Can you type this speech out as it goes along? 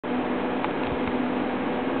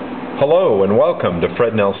Hello and welcome to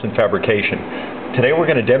Fred Nelson Fabrication. Today we're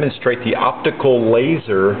going to demonstrate the optical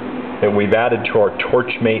laser that we've added to our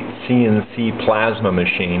Torchmate CNC Plasma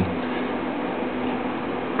Machine.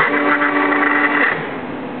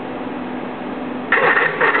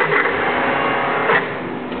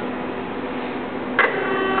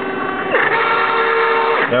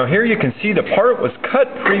 Now here you can see the part was cut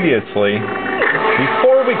previously.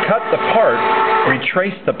 Before we cut the part, we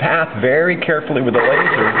traced the path very carefully with the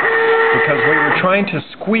laser because we were trying to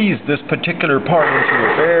squeeze this particular part into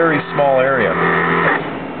a very small area.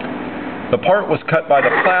 The part was cut by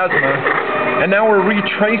the plasma, and now we're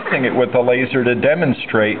retracing it with the laser to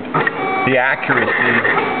demonstrate the accuracy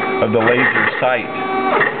of the laser sight.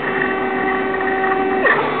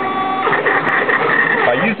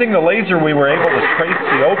 By using the laser, we were able to trace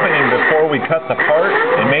the opening before we cut the part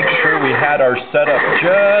and make sure we had our setup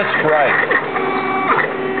just right.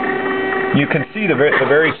 You can see the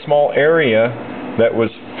very small area that was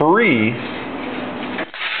free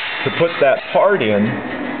to put that part in.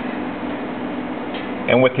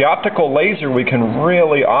 And with the optical laser, we can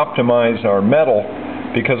really optimize our metal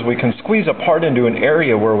because we can squeeze a part into an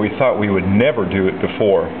area where we thought we would never do it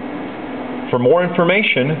before. For more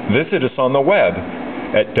information, visit us on the web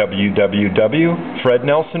at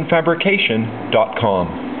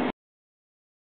www.frednelsonfabrication.com.